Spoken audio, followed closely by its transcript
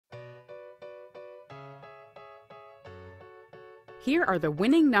Here are the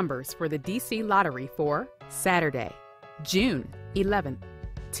winning numbers for the DC Lottery for Saturday, June 11,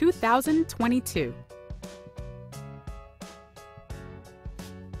 2022.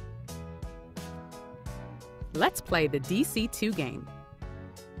 Let's play the DC2 game.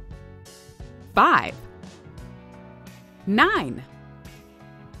 5, 9.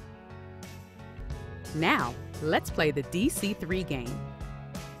 Now, let's play the DC3 game.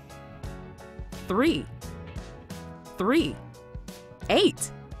 3,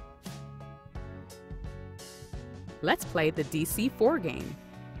 8. Let's play the DC4 game.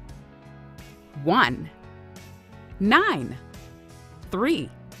 1, 9, 3,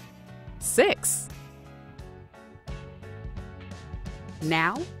 6.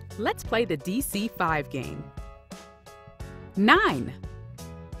 Now, let's play the DC5 game. 9,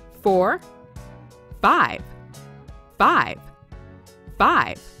 4, 5, 5,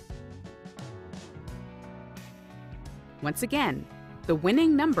 5. Once again, the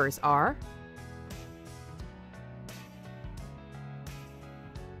winning numbers are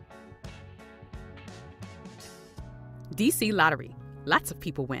DC Lottery. Lots of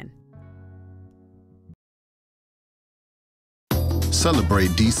people win. Celebrate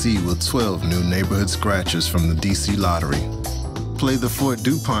DC with 12 new neighborhood scratchers from the DC Lottery. Play the Fort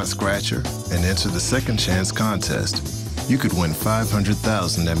DuPont Scratcher and enter the Second Chance contest. You could win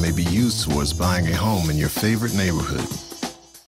 $500,000 that may be used towards buying a home in your favorite neighborhood.